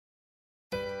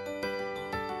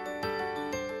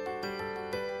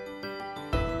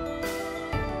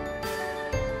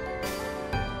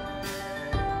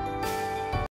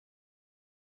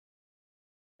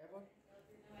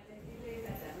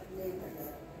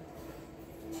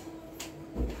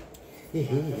हे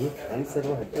खान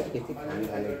सर्व हटत किती खान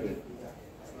झाले ते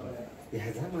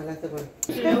ह्याचा मला तर पण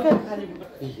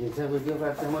ह्याचा व्हिडिओ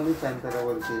काढता म्हणून शांतता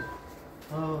बोलते.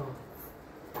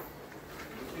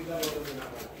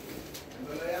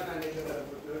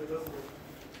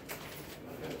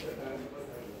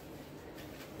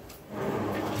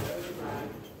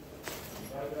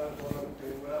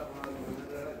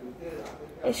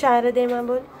 शारदे माँ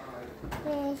बोल.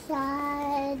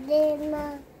 शारदे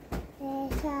माँ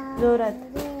जोरात.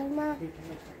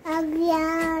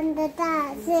 अज्ञानता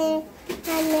से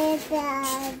हमें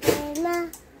प्यार दे माँ.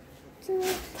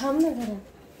 थांब ना जरा.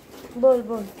 बोल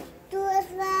बोल. तू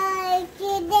स्वर्ग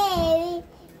की देवी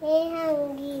हे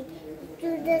हंगी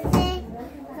तुझसे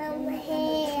हम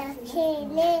हैं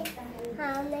अकेले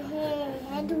हम हैं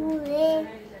अधूरे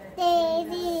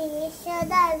तेरी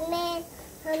शरण में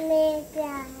हमें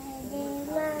प्यार दे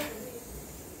माँ.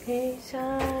 हे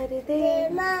शारदे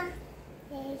माँ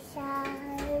हे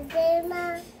शारदे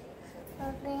माँ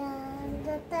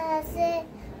अज्ञानता से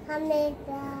हमें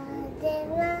प्यार दे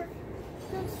माँ.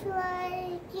 तू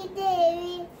स्वर्ग की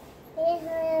देवी हे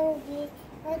हंगी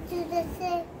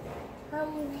तुझसे हम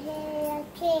हैं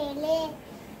अकेले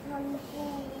हम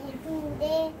हैं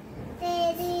अधूरे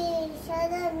तेरी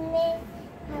शरण में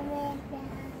हमें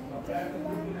प्यार दे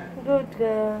माँ. Good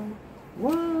girl.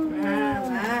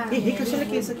 हे कशाला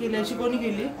केस केले अशी कोणी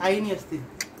केली? आईने असते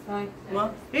मग.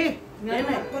 हे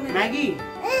मॅगी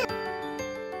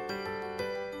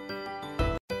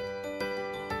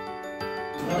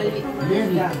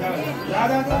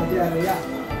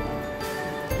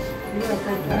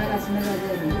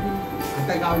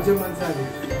आता गावचे माणसं आले.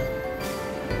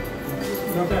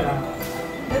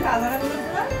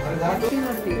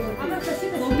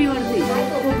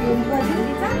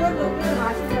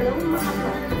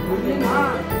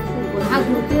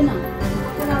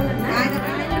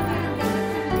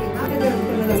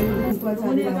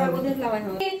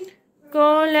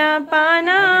 कोल्या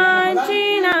पानांची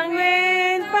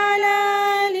नांगवेल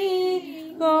पालाली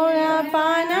कोल्या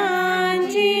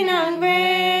पानांची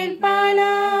नांगवेल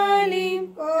पालाली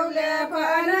कोल्या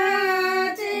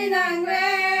पानाची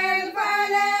नांगवेल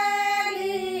पालाली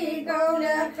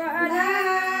कोल्या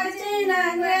पानाची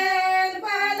नांगवेल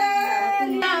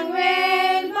पालाली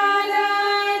नांगवेल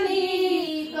पालाली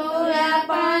कोल्या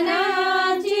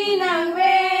पानांची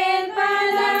नांगवेल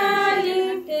पालाली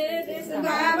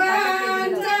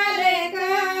बाबांचा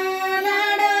लेका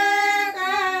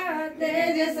लाडका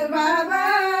तेजस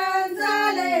बाबांचा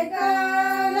लेका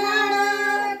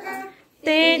लाडका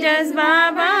तेजस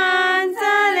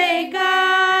बाबांचा लेका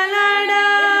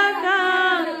लाडका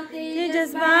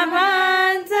तेजस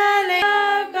बाबांचा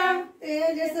लेका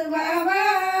तेजस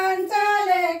बाबांचा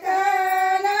लेका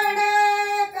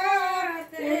लाडका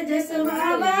तेजस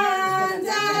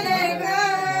बाबांचा लेका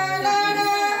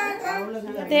लाडका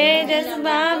तेजस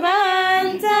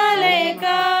बाबांचा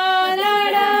लेका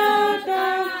लाडका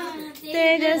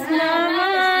तेजस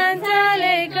नामांचा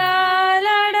लेका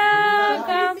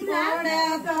लाडका कोड्या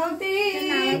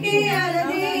कौतिकी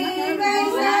हळदी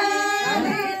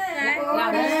बैसाले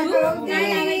कोड्या कौतिकी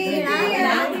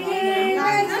हळदी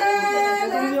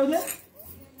बैसाले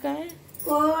काय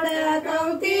कोड्या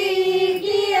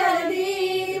कौतिकी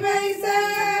हळदी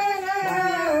बैसाला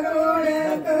कोड्या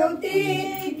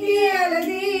कौतिकी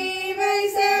हळदी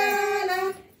बैसाला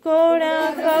कोडा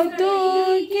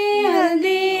कौतुकी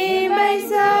हल्दी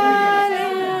बैसाला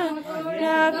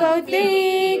कोडा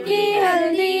कौतुकी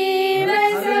हल्दी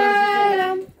बैसाला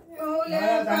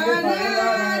कोल्या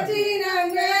पानाची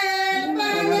रंगेल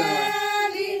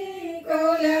पालाली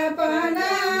कोल्या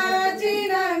पानाची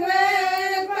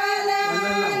रंगेल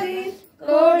पालाली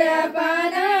कोड्या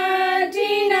पानाची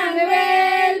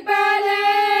नांगवेल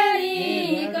पालाली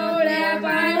कोड्या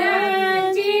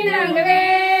पानाची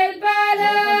नांगवेल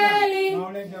पालाली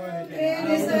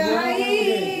तेजस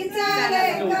आईचा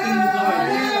लेका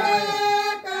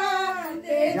लाडका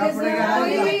तेजस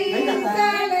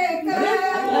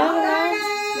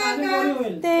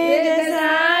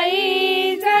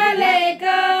आईचा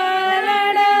लेका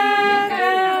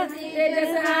लाडका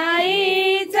तेजस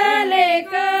आईचा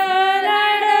लेका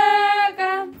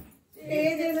लाडका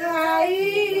तेजस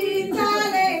आईचा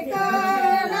लेका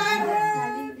लाडका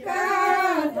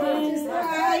तेजस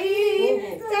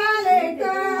आईचा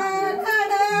लेका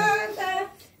लाडका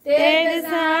तेजस आईचा लेका लाडका तेजस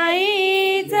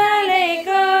आईचा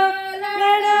लेका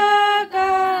लाडका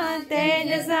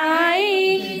तेजस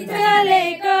आईचा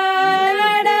लेका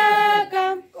लाडका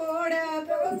कोड्या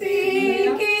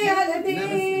कौतिकी हळदी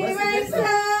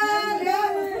बैसाला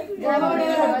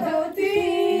कोड्या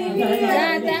कौतिकी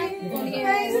हळदी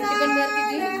बैसाला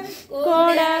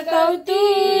कोडा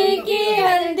कौतुकी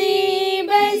हल्दी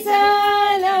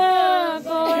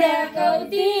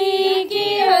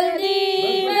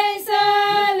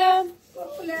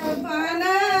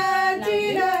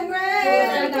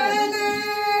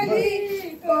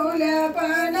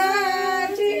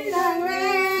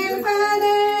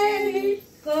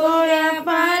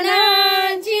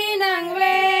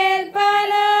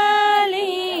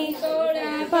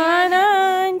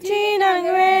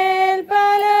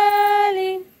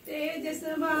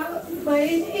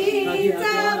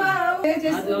बहिणीचा भाऊ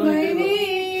तेजस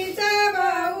बहिणीचा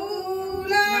भाऊ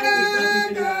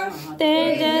लाडका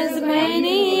तेजस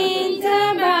बहिणीचा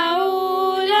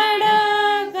भाऊ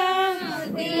लाडका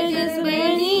तेजस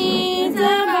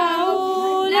बहिणीचा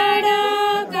भाऊ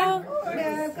लाडका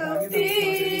कोड्या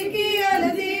कौतिकी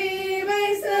हलदी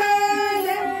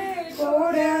मैसाला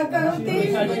कोड्या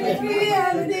कौतिकी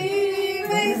हलदी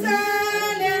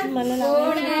मैसाला मला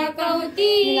कोड्या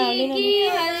कौतिकी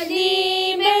हळदी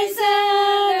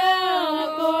मैसाला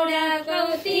कोड्या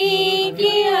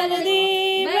कौतिकी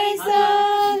हळदी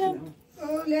मैसाला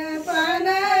ओल्या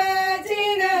पानाची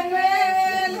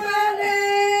नंगवेल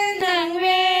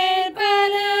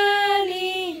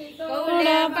पालाली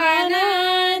कोड्या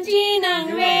पानाची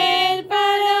नंगवेल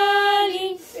पालाली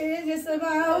तेजस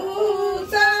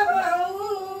भाऊचा भाऊ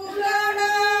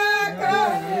लाडका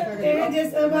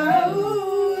तेजस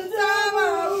भाऊचा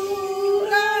भाऊ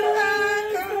लाडका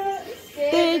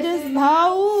तेजस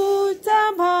भाऊचा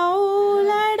भाऊ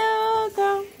लाडका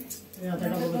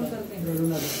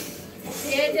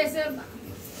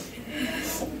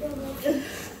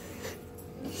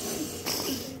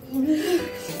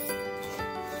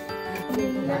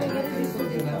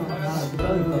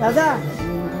दादा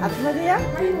आतमध्ये या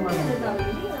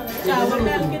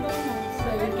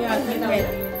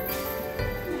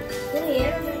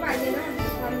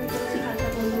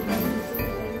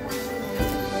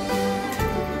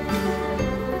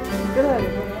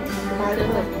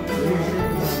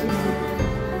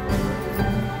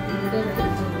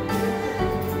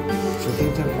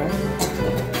शूटिंग चल रहा है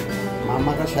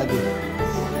मामा का शादी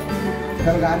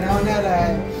कल गाने होने वाला है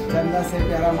चंदा से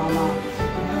प्यारा मामा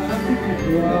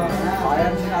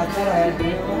आयन से आता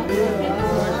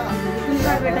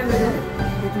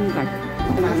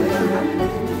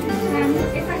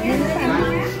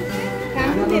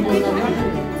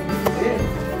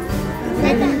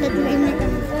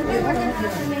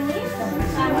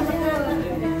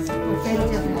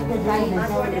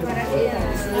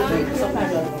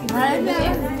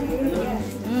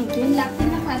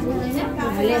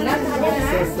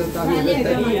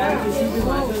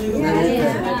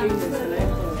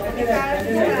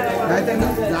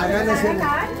जागा नसेल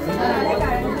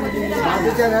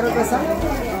बाजूच्या घरात असा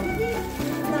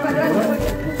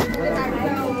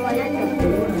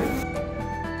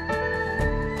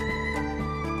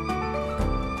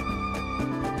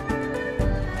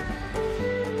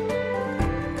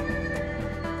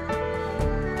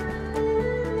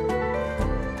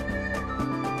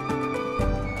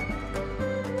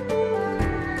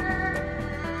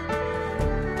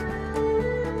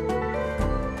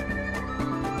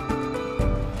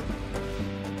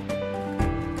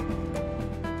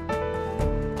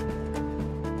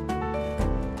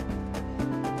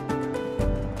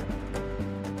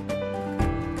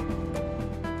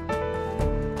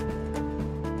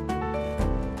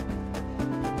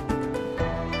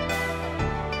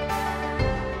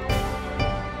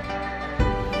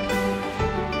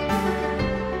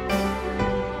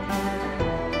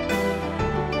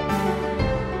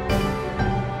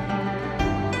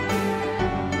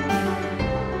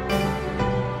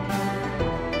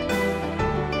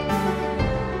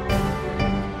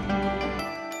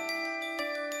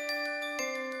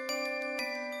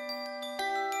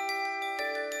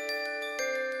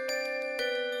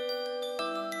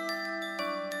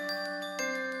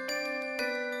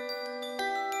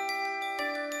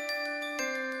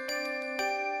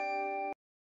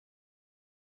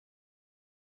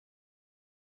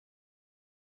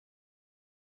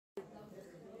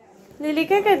लिली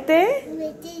काय करते?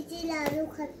 मेथीचे लाडू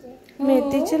खाते.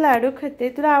 मेथीचे लाडू खाते.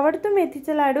 तुला आवडतो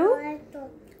मेथीचे लाडू?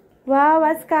 वा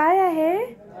आज काय आहे?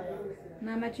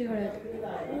 मामाची हळद.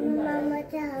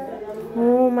 मामाच्या हात.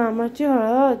 हो मामाची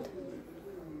हळद.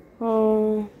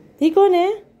 हो ही कोण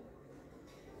आहे?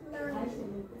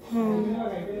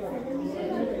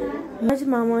 आज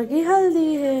मामा की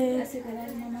हल्दी है.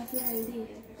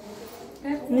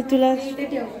 मी तुला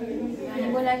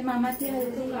बोला मामाची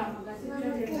हळदी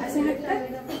असे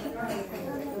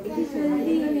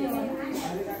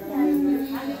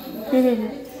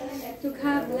तू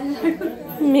खा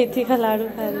मेथी का लाडू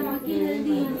खायला.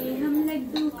 हम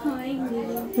लड्डू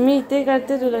खाएंगे. मी ते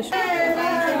करते तुला.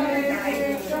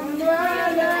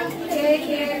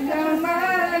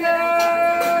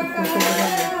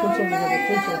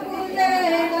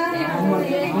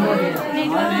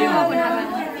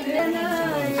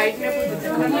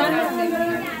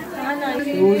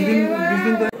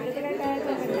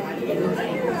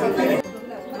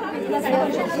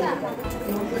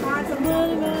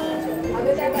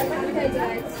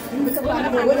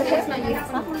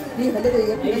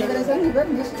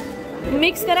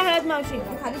 मिक्स करा हळद मावशी.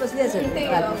 खाली बसली असेल.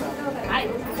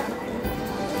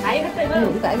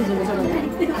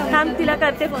 थांब तिला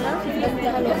करते फोन.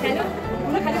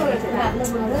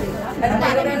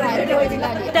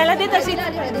 त्याला ते तशी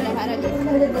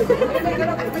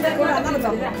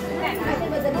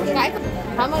काय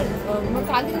हा मग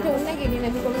काल तिथे ठेवून नाही गेली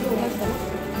नाही करून ठेवलं असतं.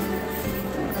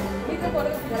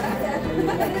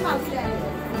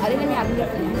 अरे नाही मी आधी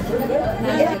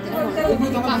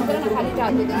काम करा ना खाली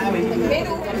चालू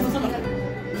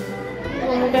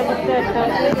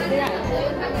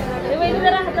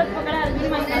जरा हातात पकडा.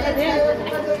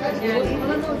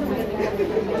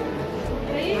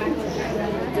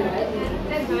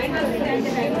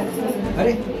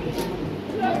 अरे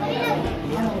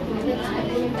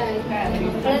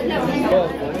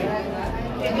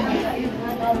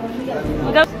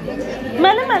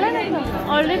मला मला नाही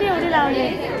ऑलरेडी एवढी लावली.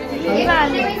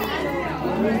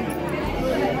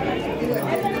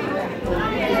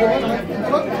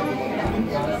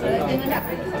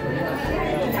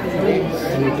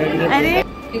 अरे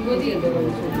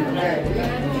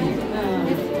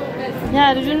ह्या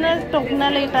अर्जुन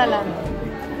टोकनाला येत आला.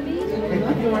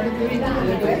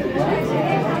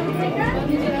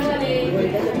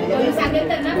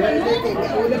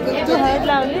 तू हळद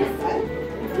लावलीस?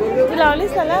 तू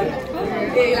लावलीस त्याला?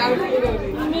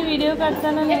 मी व्हिडिओ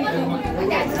काढताना नाही.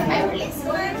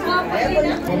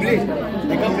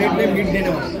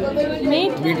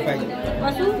 मीठ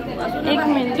एक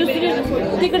मिनिट दुसरी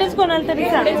तिकडेच कोणाला तरी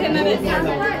सांग.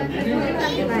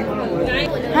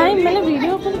 हाय मला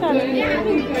व्हिडिओ पण काढून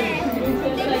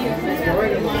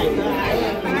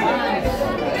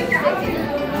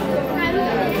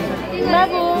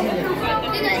बाबू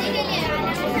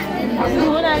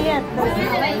धुवून आली आता.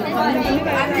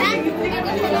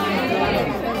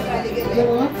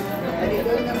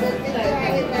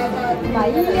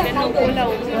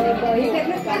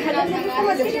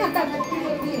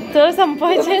 तो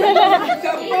संपवायचे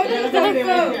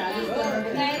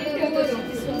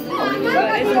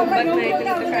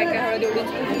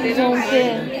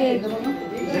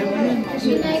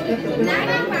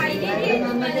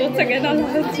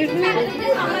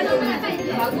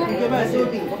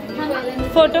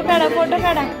फोटो काढा फोटो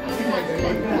काढा.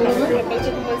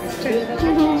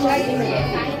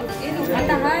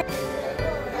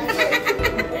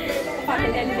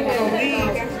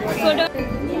 फोटो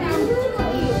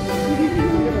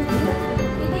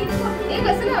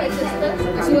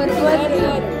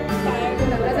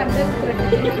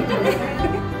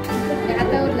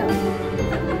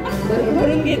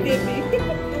भरून घेते ती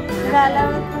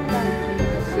गालावर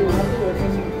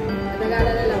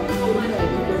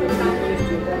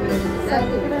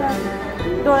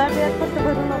डोळ्या बिळ्यात फक्त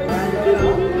भरू नको.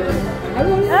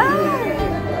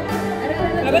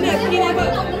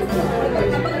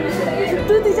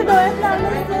 तू तिच्या डोळ्यात लावलं.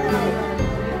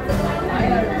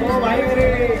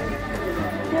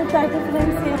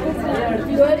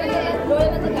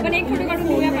 आपण एक फोटो काढून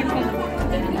घेऊया पटकन.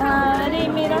 अरे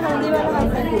मेरा हल्दी वाला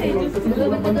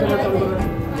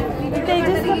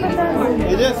तेजस का पता.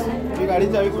 तेजस ही गाडी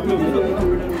चावी कुठे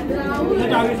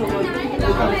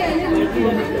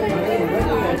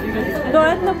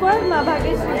डोळ्यात नको ना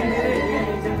भागेश.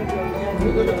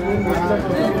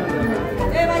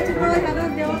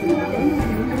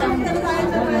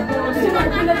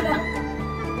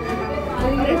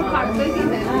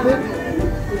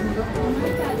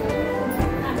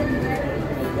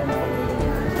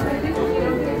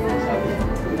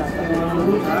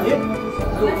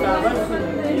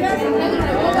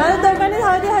 दोघांनी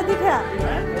हळदी हळदी खेळा.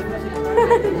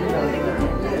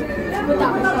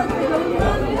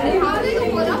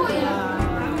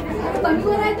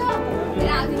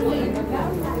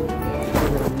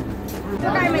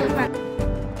 काय माहिती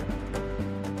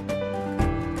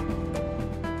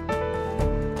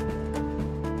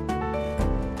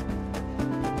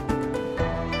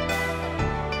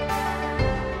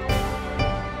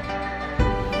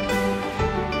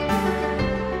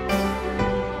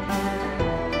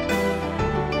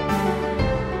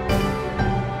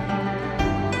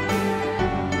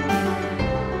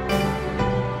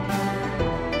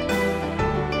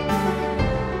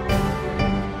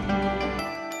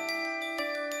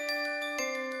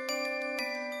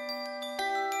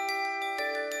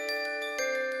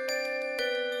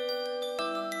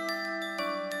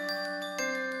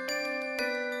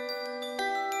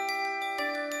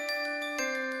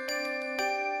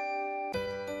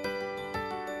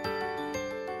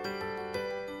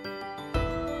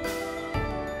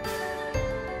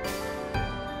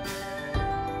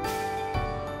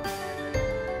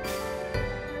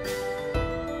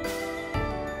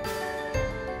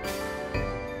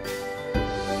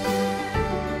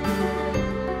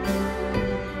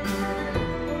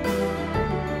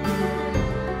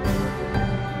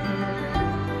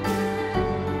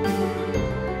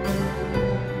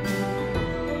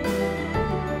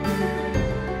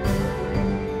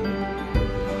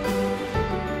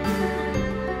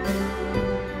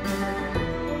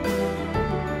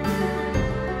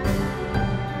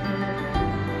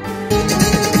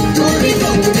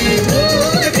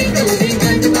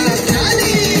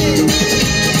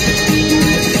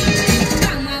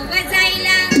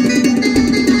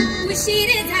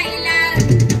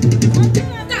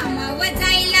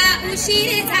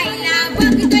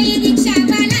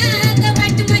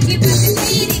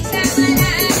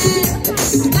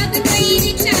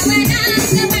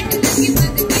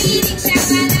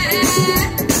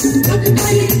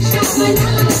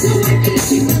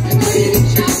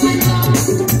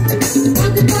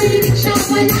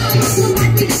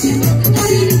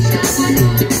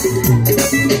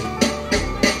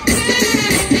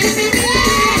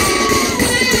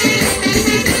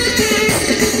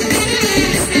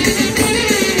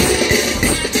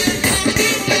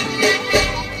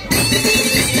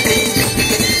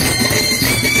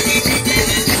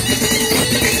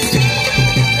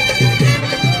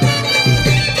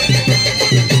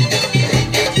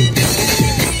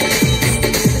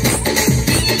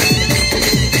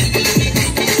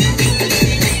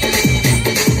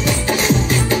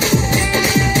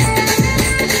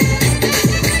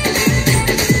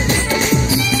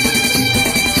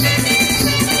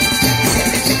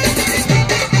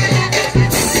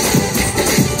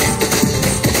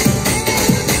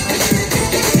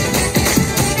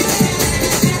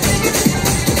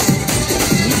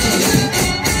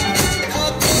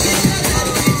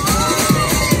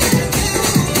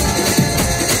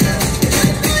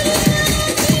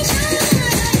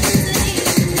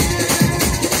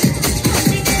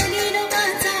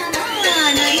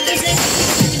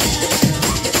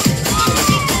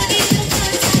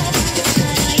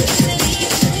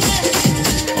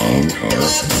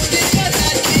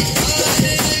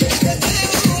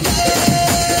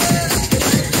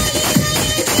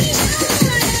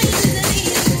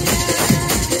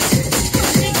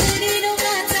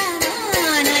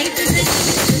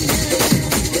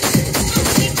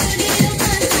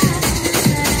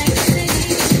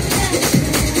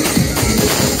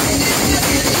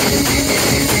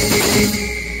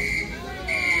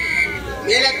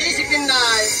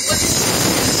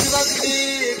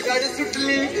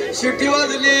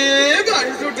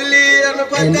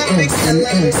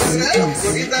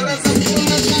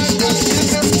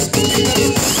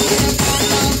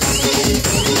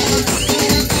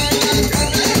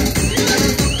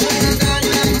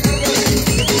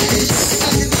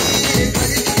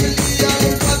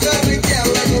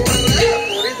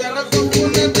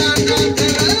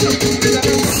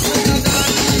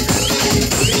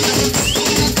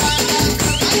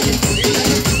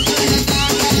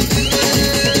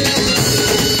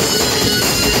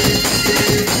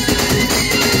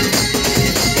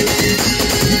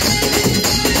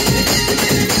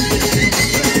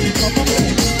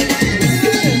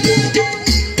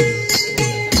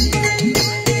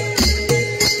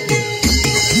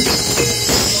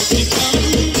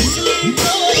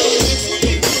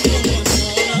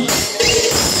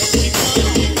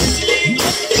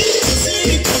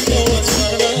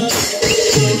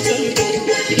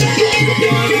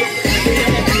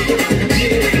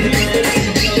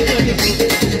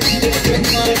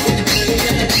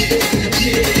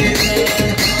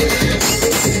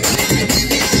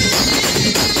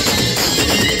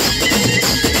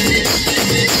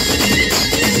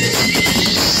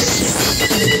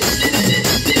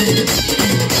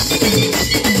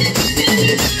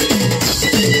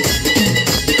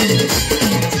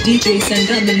DJ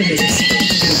Sangam in the mix.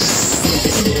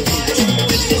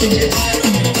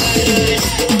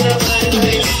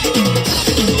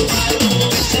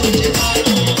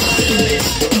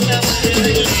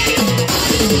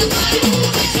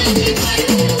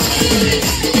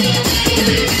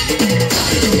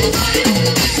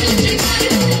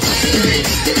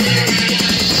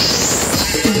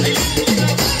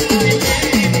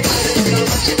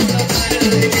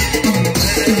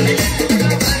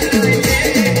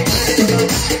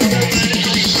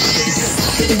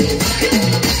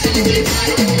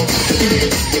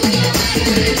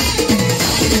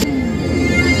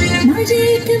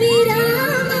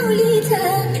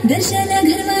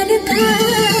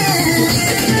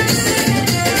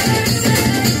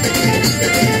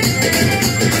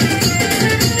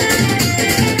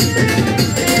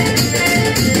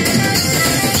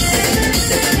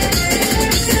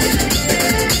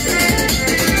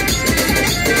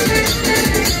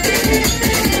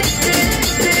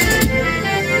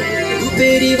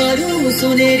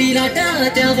 सोनेरी लाटा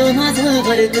त्यावर माझं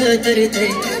वर्थ तरतय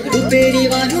रुपेरी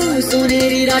वालू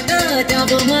सोनेरी लाटा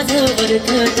त्यावर माझं वर्थ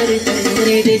तरतय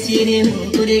कोणे देशीने हो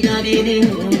कोणे गावीने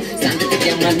हो सांग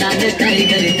तुझ्या मनानं काय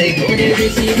करतय कोणे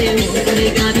देशीने हो कोणे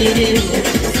गावीने हो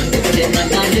सांग तुझ्या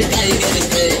मनानं काय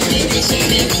करतय कोणे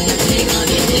देशीने हो कोणे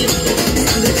गावीने हो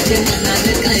सांग तुझ्या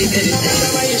मनानं काय करतय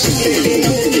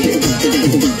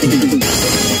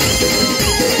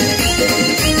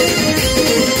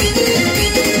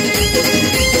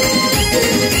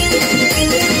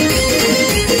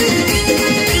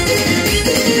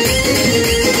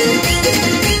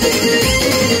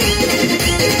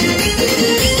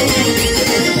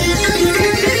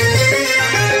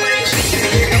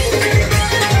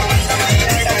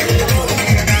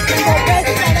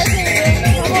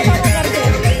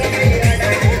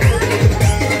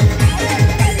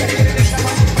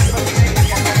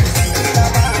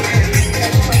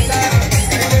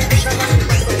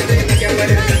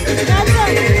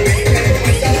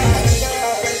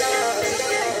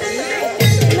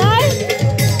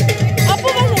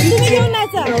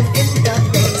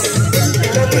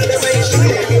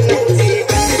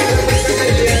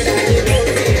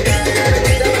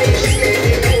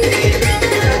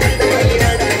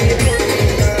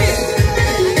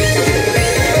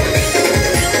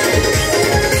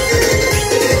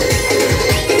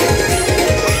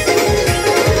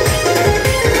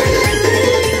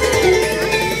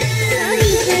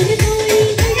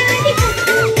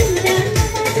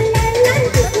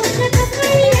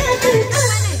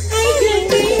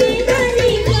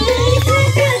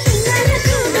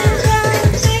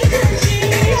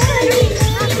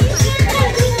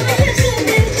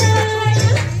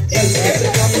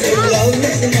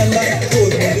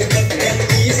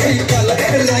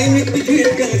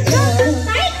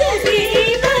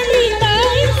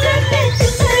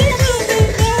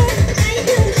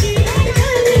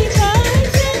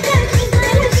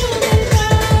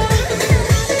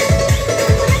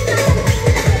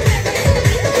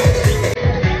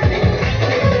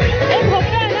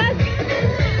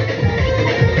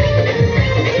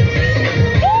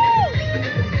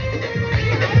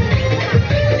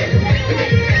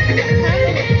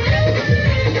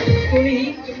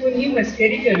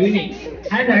मस्करी करू नये.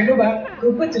 हा नागोबा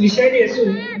खूपच विषारी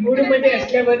असून मूड मध्ये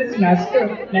असल्यावरच नाचतो,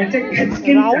 नाचक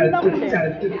खचकन चालतो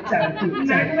चालतो चालतो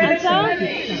चालतो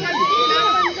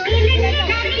चालतो.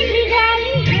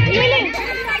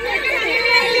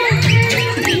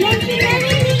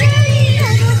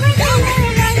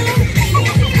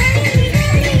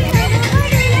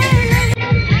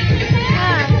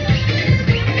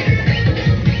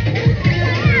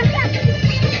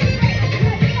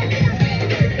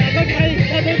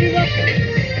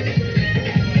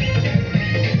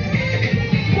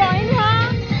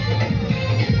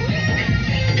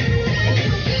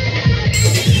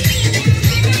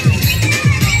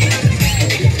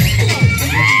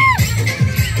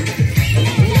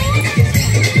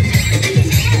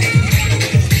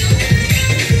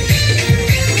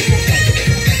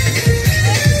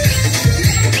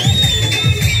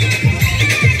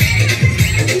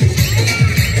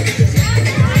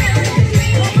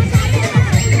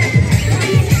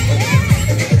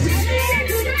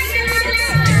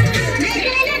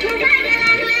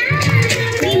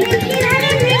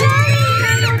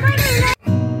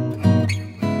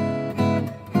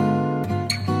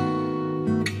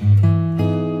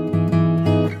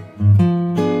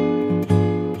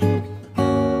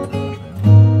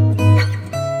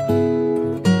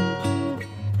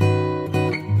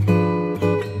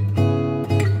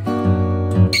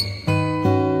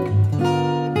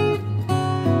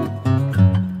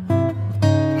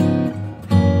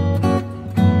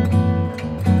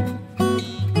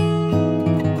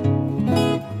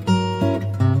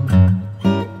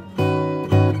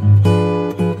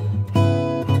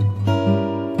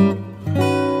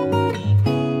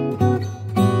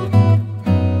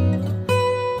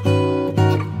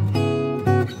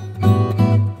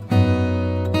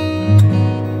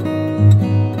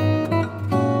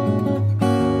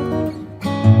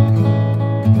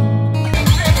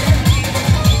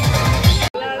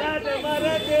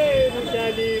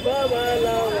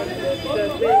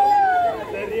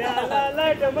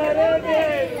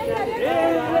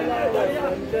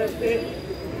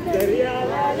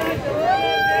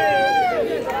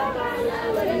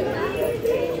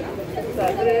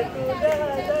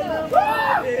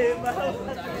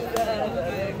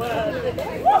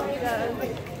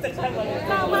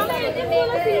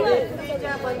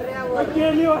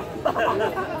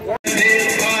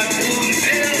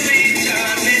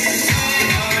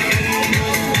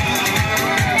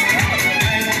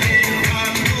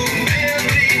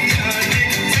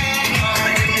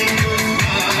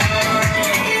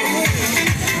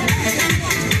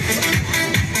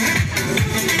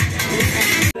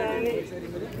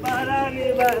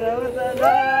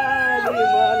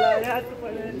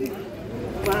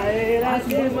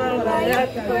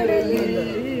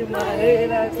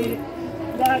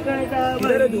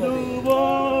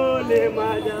 बोले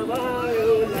माझ्या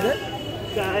बायोला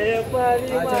काय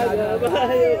पाणी माझ्या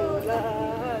बायोला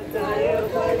काय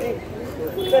पाणी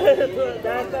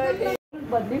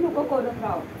बदली नको करून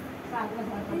राव.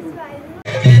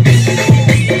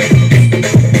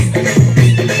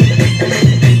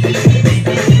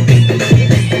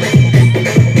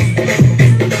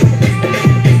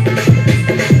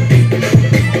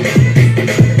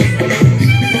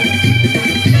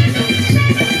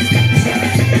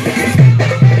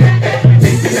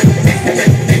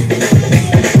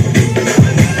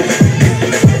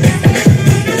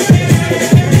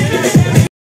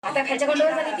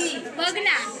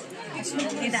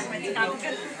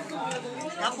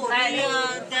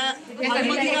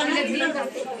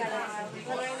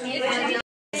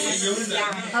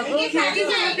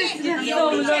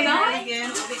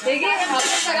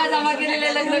 जमा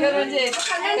केलेले लग्न म्हणजे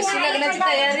कशी लग्नाची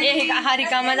तयारी. हा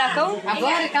रिकामा दाखव.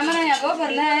 अगो रिकामा नाही अगो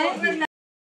भरला आहे.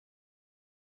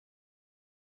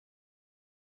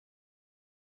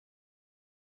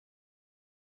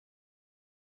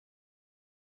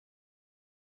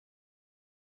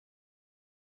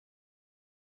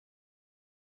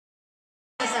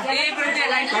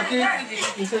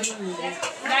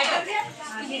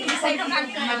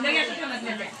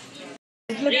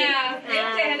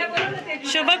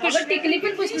 शोभा खुश टिकली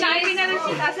पण पुष्टी जा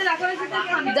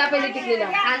पहिले टिकलीला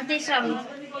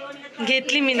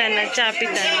घेतली मी त्यांना चहा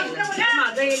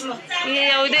पिताना.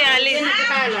 येऊ दे आली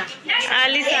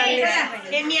आलीच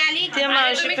आलीच ते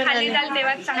मावशी पण आली.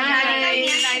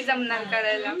 नाही जमणार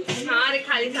करायला. हा रे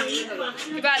खाली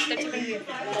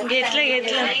घेतलं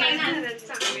घेतलं.